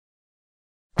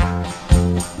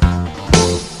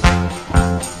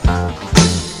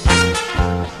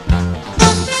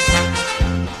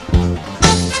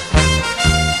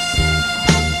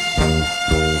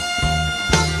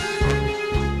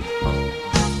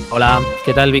Hola,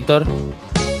 ¿qué tal, Víctor?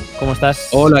 ¿Cómo estás?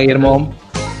 Hola, Guillermo.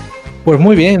 Pues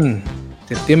muy bien.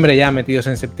 Septiembre ya, metidos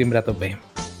en septiembre a tope.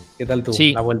 ¿Qué tal tú?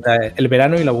 Sí. La vuelta, el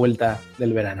verano y la vuelta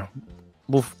del verano.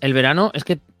 El verano, es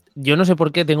que yo no sé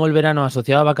por qué tengo el verano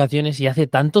asociado a vacaciones y hace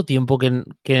tanto tiempo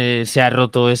que se ha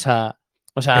roto esa...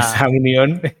 O sea, Esa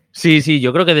unión. sí,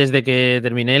 yo creo que desde que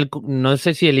terminé no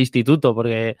sé si el instituto,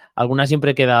 porque alguna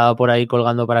siempre queda por ahí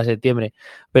colgando para septiembre,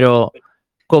 pero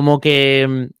como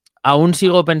que aún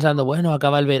sigo pensando, bueno,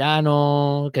 acaba el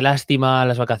verano, qué lástima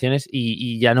las vacaciones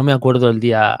y ya no me acuerdo el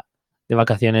día de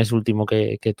vacaciones último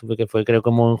que tuve, que fue creo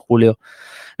como en julio.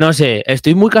 No sé,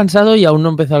 estoy muy cansado y aún no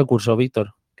he empezado el curso,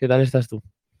 Víctor. ¿Qué tal estás tú?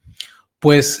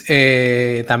 Pues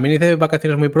también hice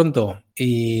vacaciones muy pronto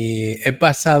y he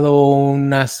pasado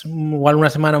igual una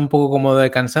semana un poco como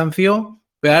de cansancio,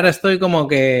 pero ahora estoy como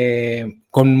que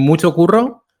con mucho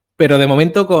curro, pero de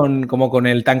momento como con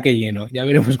el tanque lleno. Ya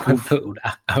veremos cuánto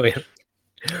dura. A ver.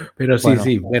 Pero Bueno,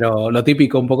 sí, pero lo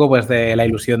típico un poco pues de la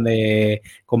ilusión de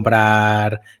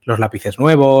comprar los lápices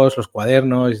nuevos, los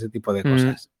cuadernos y ese tipo de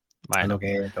cosas. Es bueno, lo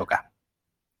que toca.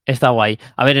 está guay.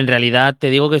 A ver, en realidad te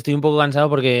digo que estoy un poco cansado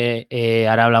porque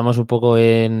ahora hablamos un poco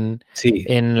Sí,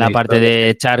 en de la parte historias que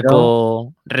de pero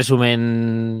charco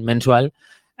resumen mensual.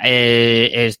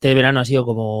 Este verano ha sido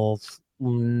como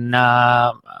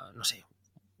una, no sé,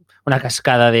 una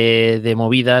cascada de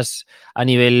movidas a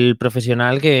nivel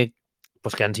profesional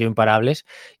pues que han sido imparables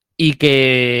y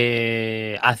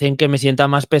que hacen que me sienta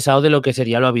más pesado de lo que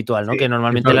sería lo habitual, ¿no? sí, Que es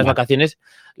normalmente normal.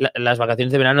 las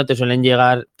vacaciones de verano te suelen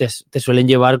llegar, te suelen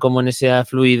llevar como en esa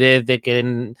fluidez de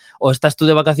que o estás tú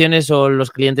de vacaciones o los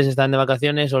clientes están de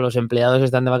vacaciones o los empleados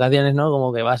están de vacaciones, ¿no?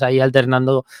 Como que vas ahí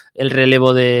alternando el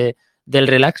relevo del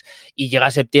relax y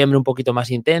llega septiembre un poquito más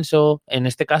intenso. En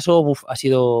este caso, ha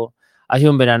sido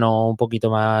un verano un poquito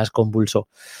más convulso.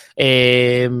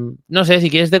 No sé, si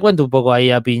quieres te cuento un poco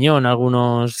ahí a piñón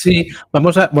algunos... Sí,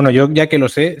 bueno, yo ya que lo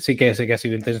sé que ha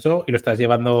sido intenso y lo está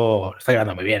llevando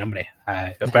muy bien, hombre.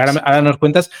 Pero ahora nos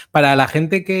cuentas, para la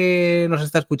gente que nos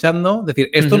está escuchando, decir,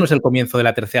 esto no es el comienzo de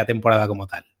la tercera temporada como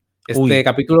tal. Este Uy,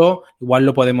 capítulo igual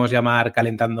lo podemos llamar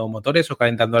Calentando motores o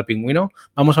Calentando al Pingüino.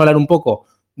 Vamos a hablar un poco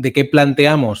de qué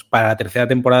planteamos para la tercera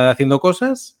temporada de Haciendo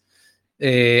Cosas.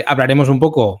 Hablaremos un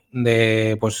poco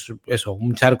de, pues eso,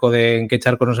 un charco de en qué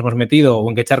charcos nos hemos metido o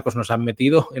en qué charcos nos han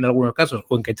metido en algunos casos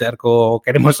o en qué charco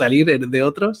queremos salir de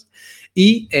otros.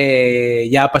 Y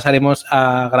ya pasaremos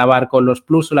a grabar con los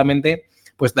plus solamente,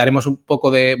 pues daremos un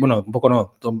poco de, bueno, un poco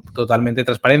no, totalmente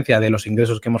transparencia de los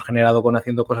ingresos que hemos generado con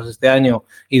Haciendo Cosas este año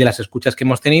y de las escuchas que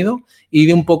hemos tenido y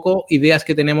de un poco ideas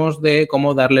que tenemos de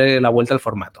cómo darle la vuelta al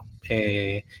formato.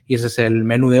 Y ese es el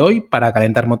menú de hoy para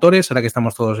calentar motores, ahora que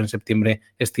estamos todos en septiembre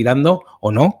estirando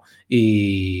o no,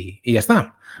 y ya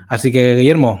está. Así que,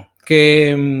 Guillermo,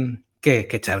 ¿qué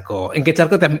charco? ¿En qué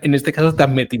charco en este caso te has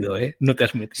metido, eh? No te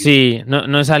has metido. sí,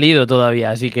 no he salido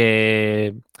todavía, así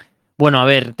que... Bueno, a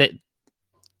ver,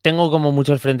 tengo como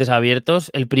muchos frentes abiertos.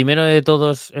 El primero de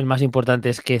todos, el más importante,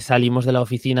 es que salimos de la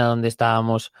oficina donde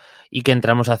estábamos y que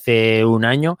entramos hace un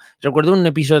año. Recuerdo un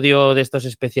episodio de estos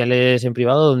especiales en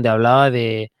privado donde hablaba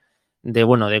de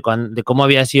cómo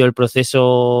había sido el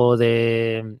proceso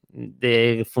de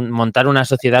montar una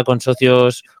sociedad con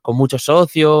socios, con muchos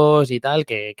socios y tal,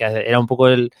 que era un poco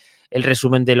el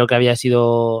resumen de lo que había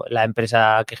sido la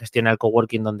empresa que gestiona el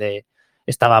coworking donde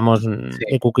estábamos Sí.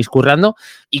 de cookies currando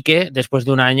y que después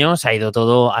de un año se ha ido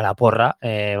todo a la porra,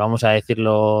 vamos a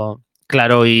decirlo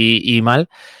claro y mal.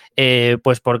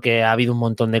 Pues porque ha habido un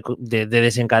montón de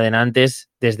desencadenantes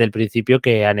desde el principio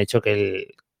que han hecho que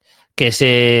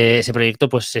ese proyecto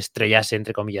pues se estrellase,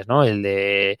 entre comillas, ¿no? El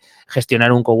de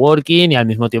gestionar un coworking y al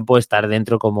mismo tiempo estar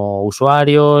dentro como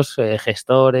usuarios,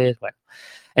 gestores, bueno.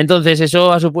 Entonces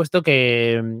eso ha supuesto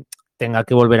que tenga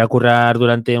que volver a currar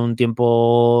durante un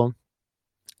tiempo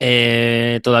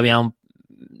todavía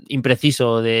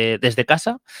impreciso desde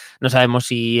casa. No sabemos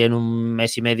si en un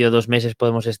mes y medio, 2 meses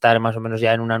podemos estar más o menos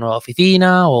ya en una nueva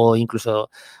oficina o incluso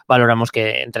valoramos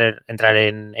que entrar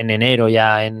en enero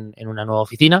ya en una nueva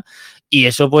oficina y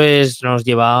eso pues nos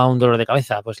lleva a un dolor de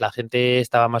cabeza. Pues la gente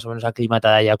estaba más o menos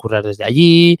aclimatada ya a currar desde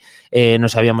allí,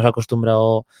 nos habíamos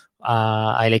acostumbrado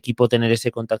al equipo tener ese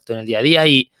contacto en el día a día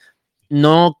y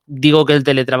no digo que el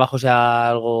teletrabajo sea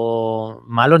algo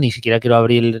malo, ni siquiera quiero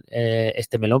abrir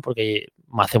este melón porque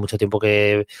hace mucho tiempo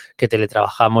que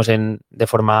teletrabajamos de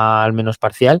forma al menos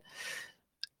parcial,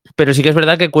 pero sí que es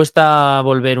verdad que cuesta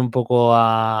volver un poco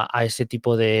a ese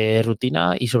tipo de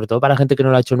rutina y sobre todo para gente que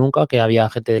no lo ha hecho nunca, que hay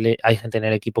gente en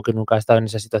el equipo que nunca ha estado en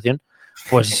esa situación,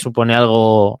 pues supone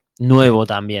algo nuevo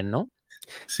también, ¿no?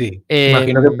 Sí, Eh,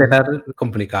 imagino que empezar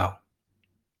complicado.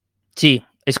 Sí,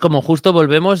 Es como justo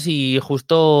volvemos y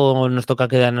justo nos toca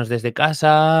quedarnos desde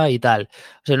casa y tal.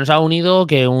 Se nos ha unido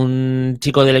que un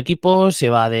chico del equipo se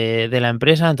va de la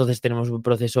empresa, entonces tenemos un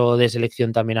proceso de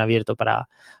selección también abierto para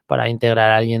integrar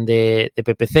a alguien de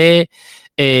PPC.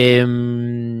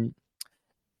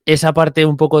 Esa parte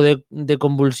un poco de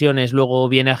convulsiones luego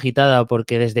viene agitada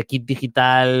porque desde Kit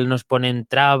Digital nos ponen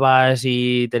trabas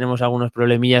y tenemos algunos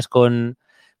problemillas con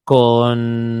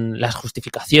las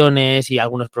justificaciones y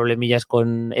algunos problemillas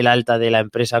con el alta de la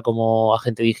empresa como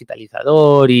agente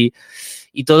digitalizador y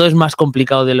todo es más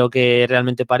complicado de lo que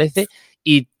realmente parece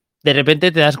y de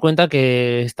repente te das cuenta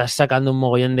que estás sacando un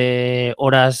mogollón de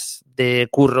horas de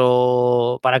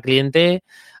curro para cliente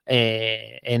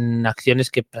en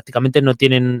acciones que prácticamente no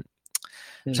tienen,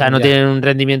 o sea, no Ya, tienen un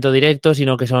rendimiento directo,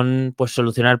 sino que son pues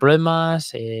solucionar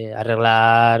problemas,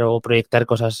 arreglar o proyectar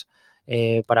cosas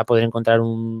para poder encontrar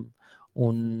un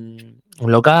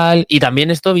local. Y también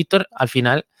esto, Víctor, al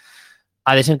final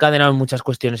ha desencadenado muchas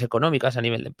cuestiones económicas a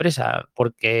nivel de empresa,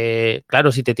 porque,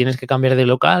 claro, si te tienes que cambiar de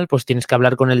local, pues tienes que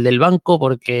hablar con el del banco,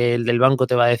 porque el del banco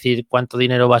te va a decir cuánto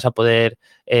dinero vas a poder,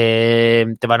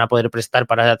 te van a poder prestar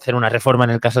para hacer una reforma en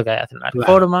el caso de que haya que hacer una claro.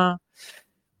 reforma.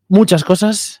 Muchas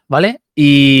cosas, ¿vale?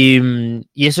 Y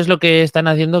eso es lo que están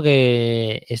haciendo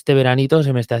que este veranito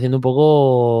se me esté haciendo un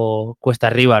poco cuesta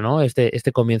arriba, ¿no?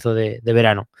 Este comienzo de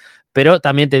verano. Pero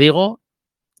también te digo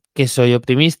que soy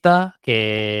optimista,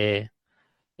 que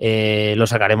lo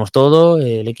sacaremos todo.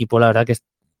 El equipo, la verdad,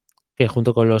 que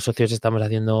junto con los socios estamos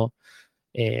haciendo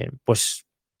pues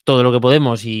todo lo que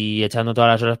podemos y echando todas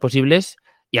las horas posibles.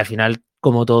 Y al final,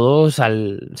 como todo,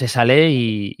 se sale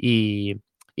y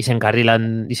se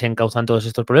encarrilan y se encauzan todos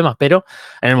estos problemas. Pero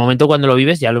en el momento cuando lo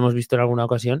vives, ya lo hemos visto en alguna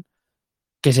ocasión,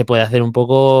 que se puede hacer un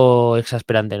poco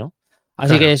exasperante, ¿no?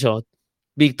 Así que Claro. eso,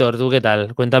 Víctor, ¿tú qué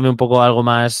tal? Cuéntame un poco algo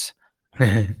más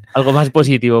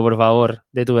positivo, por favor,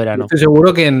 de tu Yo verano. estoy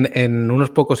seguro que en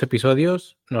unos pocos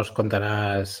episodios nos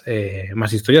contarás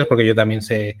más historias, porque yo también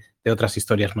sé de otras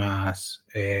historias más,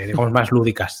 digamos, más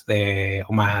lúdicas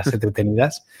o más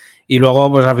entretenidas. Y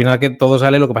luego, pues al final que todo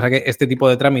sale, lo que pasa que este tipo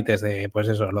de trámites de, pues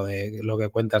eso, lo que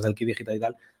cuentas del kit digital y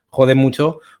tal, jode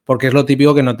mucho porque es lo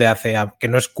típico que no te hace, que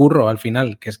no es curro al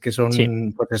final, que es que Sí.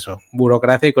 son, pues eso,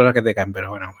 burocracia y cosas que te caen, pero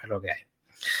bueno, es lo que hay.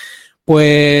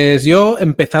 Pues yo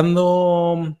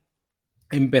empezando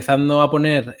a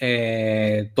poner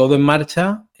todo en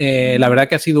marcha. La verdad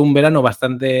que ha sido un verano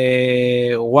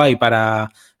bastante guay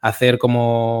para hacer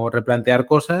como replantear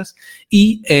cosas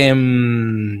y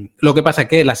lo que pasa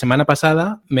que la semana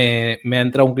pasada me ha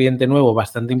entrado un cliente nuevo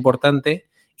bastante importante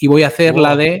y voy a hacer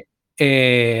la Wow. de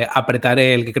apretar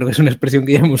que creo que es una expresión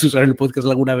que ya hemos usado en el podcast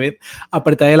alguna vez,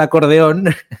 apretar el acordeón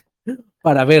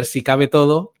para ver si cabe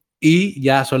todo y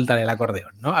ya soltar el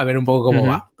acordeón, ¿no? A ver un poco cómo Ujú.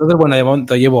 va. Entonces, bueno, de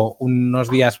momento llevo unos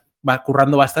días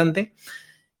currando bastante,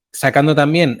 sacando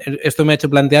también, esto me ha hecho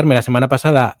plantearme la semana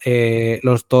pasada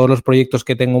todos los proyectos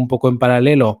que tengo un poco en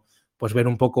paralelo, pues ver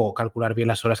un poco, calcular bien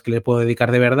las horas que le puedo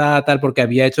dedicar de verdad, tal, porque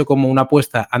había hecho como una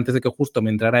apuesta antes de que justo me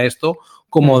entrara esto,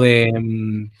 como Mm.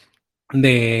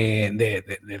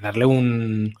 de darle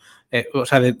un... o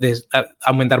sea, de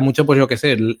aumentar mucho, pues yo qué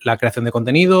sé, la creación de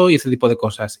contenido y ese tipo de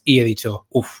cosas. Y he dicho,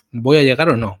 uff, ¿voy a llegar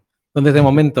o no? Entonces, de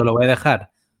momento lo voy a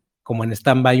dejar como en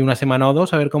stand-by una semana o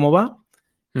dos, a ver cómo va,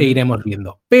 e Ujú. iremos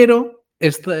viendo. Pero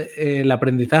el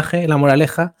aprendizaje, la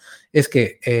moraleja, es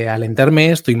que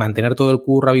alentarme esto y mantener todo el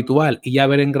curro habitual y ya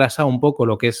haber engrasado un poco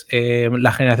lo que es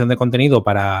la generación de contenido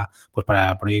pues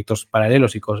para proyectos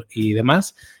paralelos y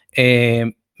demás,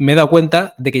 me he dado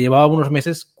cuenta de que llevaba unos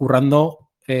meses currando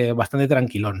bastante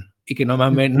tranquilón y que no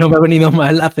me ha venido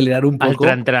mal acelerar un Al poco.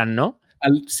 tran ¿no?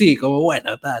 Sí, como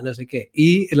bueno, tal, no sé qué.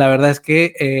 Y la verdad es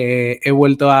que he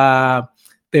vuelto a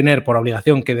tener por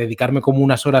obligación que dedicarme como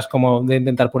unas horas como de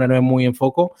intentar ponerme muy en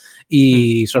foco Mm.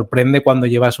 y sorprende cuando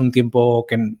llevas un tiempo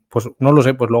que, pues no lo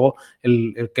sé, pues luego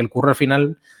que el curro al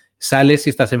final sale si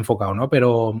estás enfocado, ¿no?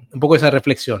 Pero un poco esa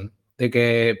reflexión de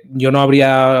que yo no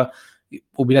hubiera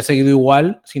seguido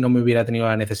igual si no me hubiera tenido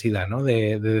la necesidad, ¿no?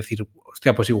 De decir,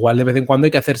 hostia, pues igual de vez en cuando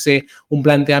hay que hacerse un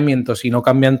planteamiento si no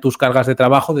cambian tus cargas de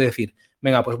trabajo, de decir,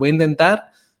 venga, pues voy a intentar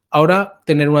ahora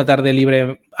tener una tarde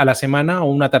libre a la semana o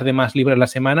una tarde más libre a la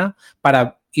semana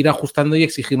para ir ajustando y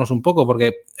exigirnos un poco,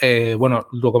 porque, bueno,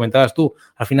 lo comentabas tú,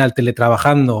 al final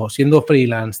teletrabajando, siendo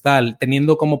freelance, tal,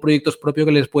 teniendo como proyectos propios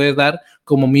que les puedes dar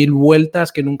como 1000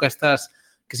 vueltas, que nunca estás,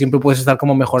 que siempre puedes estar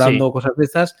como Sí. mejorando cosas de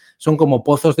estas, son como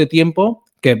pozos de tiempo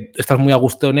que estás muy a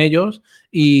gusto en ellos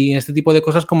y este tipo de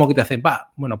cosas como que te hacen,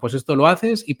 va, bueno, pues esto lo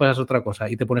haces y pasas a otra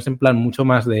cosa y te pones en plan mucho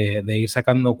más de ir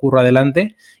sacando curro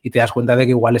adelante y te das cuenta de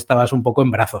que igual estabas un poco en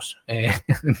brazos,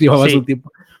 llevabas un Sí,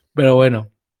 tiempo, pero bueno.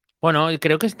 Bueno,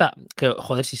 creo que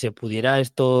joder, si se pudiera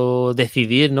esto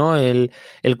decidir, ¿no? El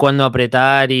cuándo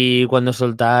apretar y cuándo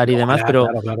soltar y No, demás, ya, pero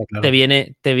claro, claro, te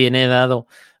claro. viene dado.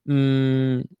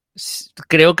 Mm,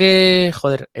 Creo que,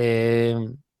 joder,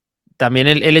 también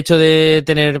el hecho de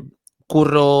tener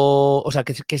curro, o sea,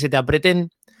 que se te aprieten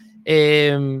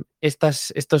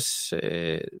estos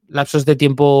lapsos de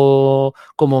tiempo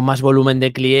como más volumen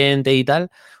de cliente y tal,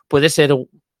 puede ser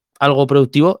algo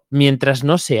productivo mientras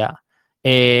no sea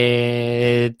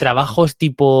trabajos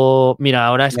tipo, mira,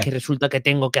 ahora es Ya, que resulta que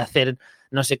tengo que hacer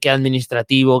no sé qué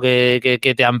administrativo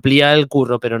que te amplía el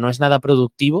curro, pero no es nada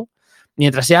productivo.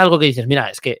 Mientras sea algo que dices, mira,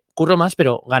 es que curro más,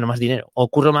 pero gano más dinero. O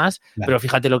curro más, ya. pero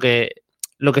fíjate lo que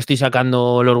estoy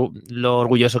sacando, lo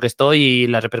orgulloso que estoy y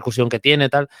la repercusión que tiene,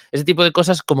 tal. Ese tipo de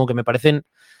cosas como que me parecen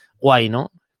guay, ¿no?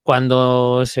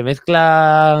 Cuando se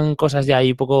mezclan cosas ya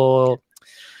ahí poco...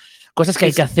 Cosas que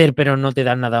hay que Es, hacer pero no te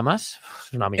dan nada más,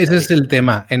 es una mierda, Ese tío. es el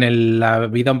tema. En la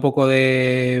vida un poco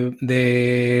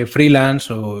de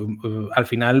freelance, al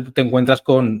final te encuentras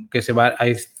con que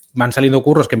van saliendo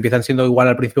curros que empiezan siendo igual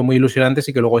al principio muy ilusionantes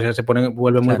y que luego ya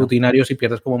vuelven muy Claro, rutinarios y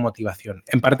pierdes como motivación.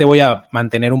 En parte voy a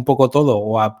mantener un poco todo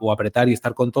o apretar y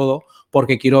estar con todo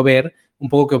porque quiero ver un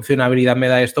poco qué opcionalidad me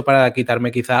da esto para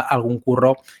quitarme quizá algún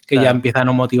curro que ya claro. empieza a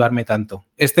no motivarme tanto.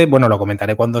 Bueno, lo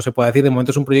comentaré cuando se pueda decir. De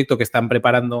momento es un proyecto que están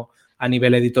preparando a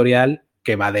nivel editorial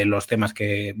que va de los temas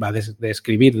que va de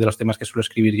escribir, de los temas que suelo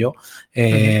escribir yo,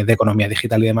 de economía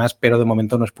digital y demás, pero de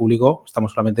momento no es público,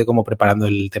 estamos solamente como preparando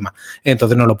el tema.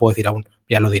 Entonces no lo puedo decir aún,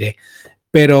 ya lo diré.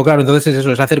 Pero claro, entonces es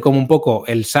eso, es hacer como un poco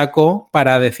el saco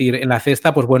para decir en la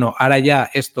cesta, pues bueno, ahora ya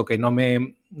esto que no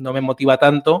me motiva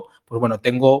tanto, pues bueno,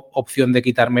 tengo opción de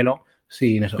quitármelo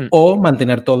sin eso. Mm, O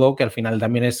mantener todo, que al final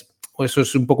también eso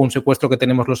es un poco un secuestro que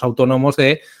tenemos los autónomos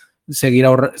de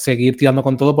seguir tirando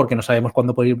con todo porque no sabemos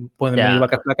cuándo pueden venir ya,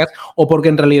 vacas flacas o porque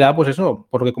en realidad, pues eso,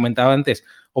 porque comentaba antes,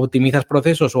 optimizas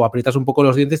procesos o aprietas un poco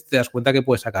los dientes y te das cuenta que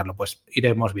puedes sacarlo. Pues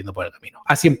iremos viendo por el camino.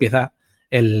 Así empieza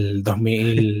el Chao,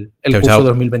 curso chao.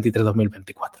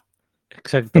 2023-2024.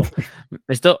 exacto.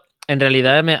 Esto, en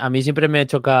realidad, a mí siempre me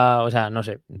choca, o sea, no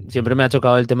sé, siempre me ha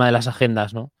chocado el tema de las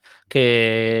agendas, ¿no?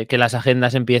 Que las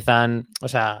agendas empiezan, o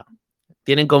sea,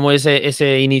 tienen como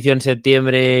ese inicio en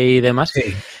septiembre y demás, Sí.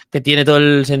 que tiene todo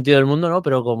el sentido del mundo, ¿no?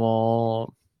 Pero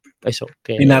como eso,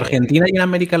 En que... Argentina y en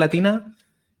América Latina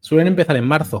suelen empezar en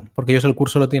marzo, porque ellos el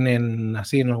curso lo tienen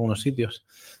así en algunos sitios.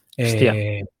 Hostia.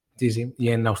 Sí, sí. Y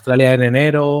en Australia en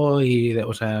enero,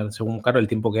 o sea, según, claro, el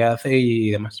tiempo que hace y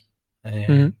demás.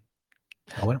 Ujú.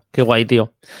 Bueno. Qué guay,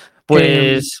 tío.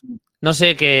 Pues no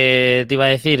sé qué te iba a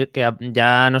decir, que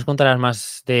ya nos contarás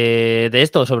más de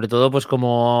esto, sobre todo pues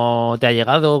cómo te ha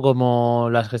llegado, cómo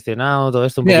lo has gestionado, todo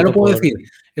esto un Mira, ya lo poquito puedo por... decir.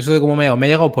 Eso de cómo me ha llegado. Me ha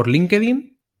llegado por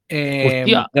LinkedIn,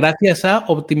 Hostia. gracias a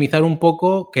optimizar un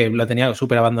poco, que lo tenía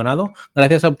súper abandonado,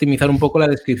 gracias a optimizar un poco la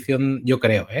descripción, yo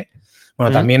creo, ¿eh? Bueno,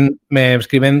 Ujú. también me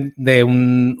escriben de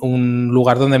un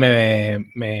lugar donde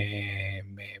me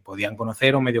podían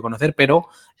conocer o medio conocer, pero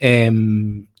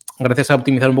gracias a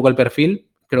optimizar un poco el perfil,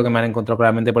 creo que me han encontrado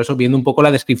claramente por eso, viendo un poco la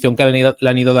descripción que le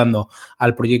han ido dando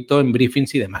al proyecto en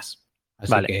briefings y demás. Así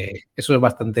Vale, que eso es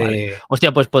vale. bastante...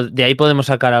 Hostia, pues de ahí podemos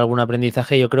sacar algún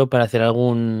aprendizaje, yo creo, para hacer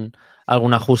algún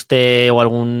ajuste o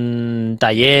algún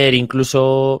taller,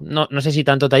 incluso, no sé si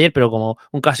tanto taller, pero como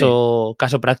un Sí.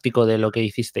 caso práctico de lo que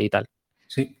hiciste y tal.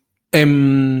 Sí.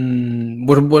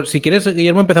 Pues, si quieres,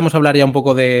 Guillermo, empezamos a hablar ya un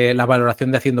poco de la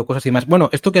valoración de haciendo cosas y más. Bueno,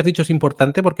 esto que has dicho es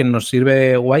importante porque nos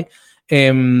sirve guay.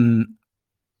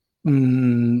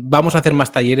 Vamos a hacer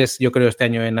más talleres, yo creo, este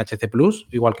año en HC Plus,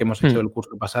 igual que hemos hecho Hmm. el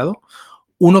curso pasado.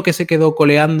 Uno que se quedó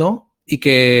coleando y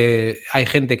que hay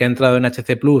gente que ha entrado en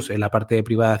HC Plus, en la parte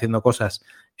privada haciendo cosas,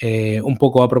 un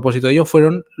poco a propósito de ello,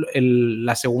 fueron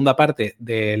la segunda parte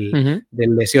Ujú.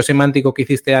 del deseo semántico que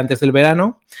hiciste antes del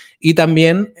verano y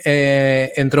también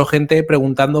entró gente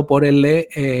preguntando por el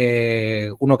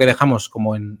de uno que dejamos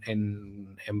como en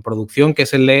producción, que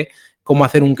es el de cómo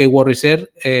hacer un keyword research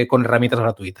con herramientas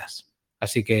gratuitas.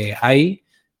 Así que ahí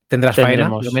tendrás faena,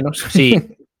 lo Tendremos. menos. Sí.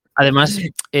 Además,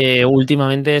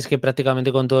 últimamente es que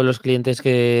prácticamente con todos los clientes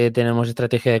que tenemos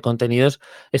estrategia de contenidos,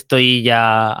 estoy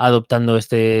ya adoptando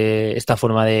esta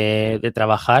forma de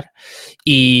trabajar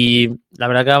y la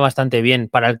verdad que va bastante bien.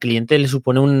 Para el cliente le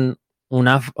supone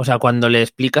o sea, cuando le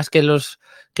explicas que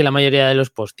la mayoría de los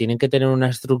posts tienen que tener una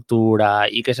estructura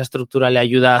y que esa estructura le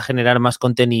ayuda a generar más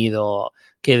contenido,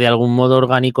 que de algún modo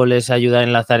orgánico les ayuda a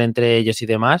enlazar entre ellos y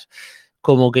demás,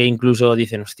 como que incluso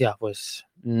dicen, hostia, pues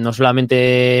no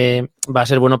solamente va a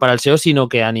ser bueno para el SEO, sino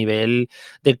que a nivel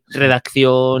de Sí.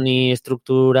 redacción y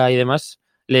estructura y demás,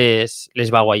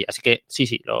 les va guay. Así que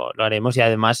sí, lo haremos. Y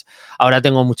además, ahora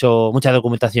tengo mucha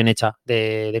documentación hecha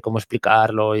de cómo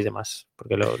explicarlo y demás,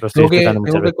 porque lo estoy explicando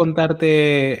muchas Tengo que veces.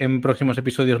 contarte en próximos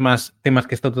episodios más temas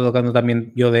que he estado tocando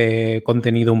también yo de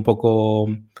contenido un poco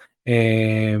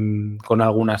con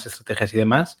algunas estrategias y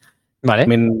demás. Vale.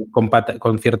 También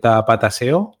con cierta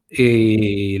pataseo,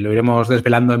 y lo iremos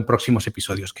desvelando en próximos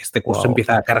episodios, que este curso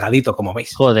empieza cargadito, como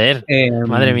veis. Joder,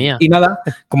 madre mía. Y nada,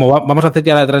 como vamos a hacer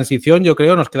ya la transición, yo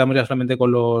creo, nos quedamos ya solamente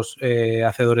con los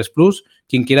Hacedores Plus.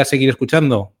 Quien quiera seguir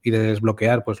escuchando y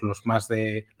desbloquear pues los más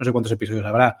de, no sé cuántos episodios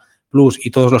habrá, Plus, y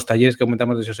todos los talleres que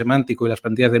comentamos de SEO semántico y las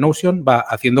plantillas de Notion, va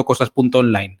haciendo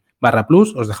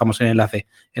cosas.online/plus. Os dejamos el enlace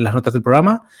en las notas del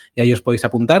programa y ahí os podéis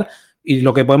apuntar. Y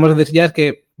lo que podemos decir ya es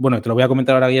que, bueno, te lo voy a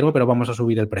comentar ahora, Guillermo, pero vamos a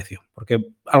subir el precio.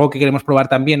 Porque algo que queremos probar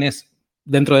también es,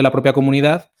 dentro de la propia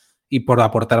comunidad y por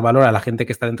aportar valor a la gente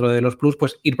que está dentro de los Plus,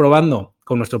 pues ir probando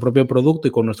con nuestro propio producto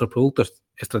y con nuestros productos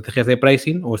estrategias de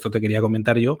pricing, o esto te quería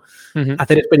comentar yo,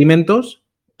 hacer experimentos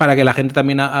para que la gente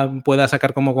también pueda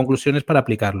sacar como conclusiones para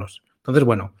aplicarlos. Entonces,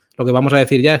 bueno, lo que vamos a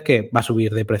decir ya es que va a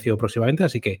subir de precio próximamente,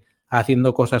 así que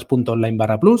haciendo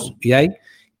cosas.online/plus, y hay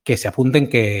que se apunten,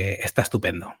 que está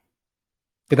estupendo.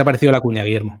 ¿Qué te ha parecido la cuña,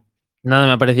 Guillermo? Nada,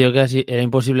 me ha parecido que así era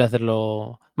imposible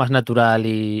hacerlo más natural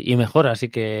y mejor, así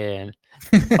que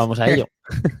vamos a ello.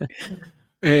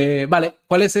 Vale,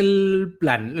 ¿cuál es el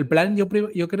plan? El plan, yo creo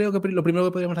que lo primero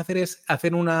que podríamos hacer es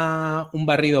hacer un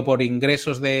barrido por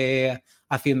ingresos de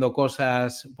haciendo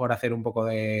cosas, por hacer un poco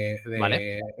de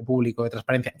Vale. público, de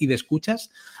transparencia y de escuchas.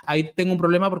 Ahí tengo un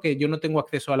problema porque yo no tengo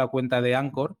acceso a la cuenta de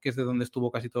Anchor, que es de donde estuvo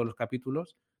casi todos los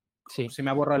capítulos. Sí, Se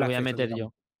me ha borrado el lo voy a acceso, meter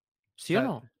digamos. yo. ¿Sí o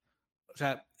no? O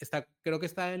sea, creo que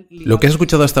está ligado. Lo que has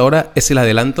escuchado hasta ahora es el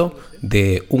adelanto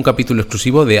de un capítulo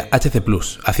exclusivo de HC+,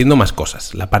 Haciendo Más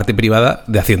Cosas, la parte privada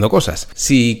de Haciendo Cosas.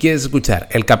 Si quieres escuchar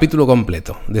el capítulo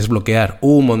completo, desbloquear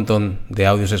un montón de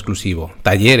audios exclusivos,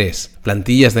 talleres,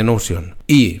 plantillas de Notion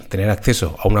y tener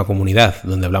acceso a una comunidad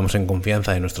donde hablamos en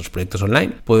confianza de nuestros proyectos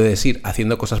online, puedes ir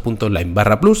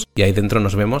haciendocosas.online/plus y ahí dentro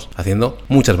nos vemos haciendo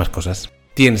muchas más cosas.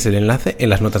 Tienes el enlace en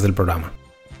las notas del programa.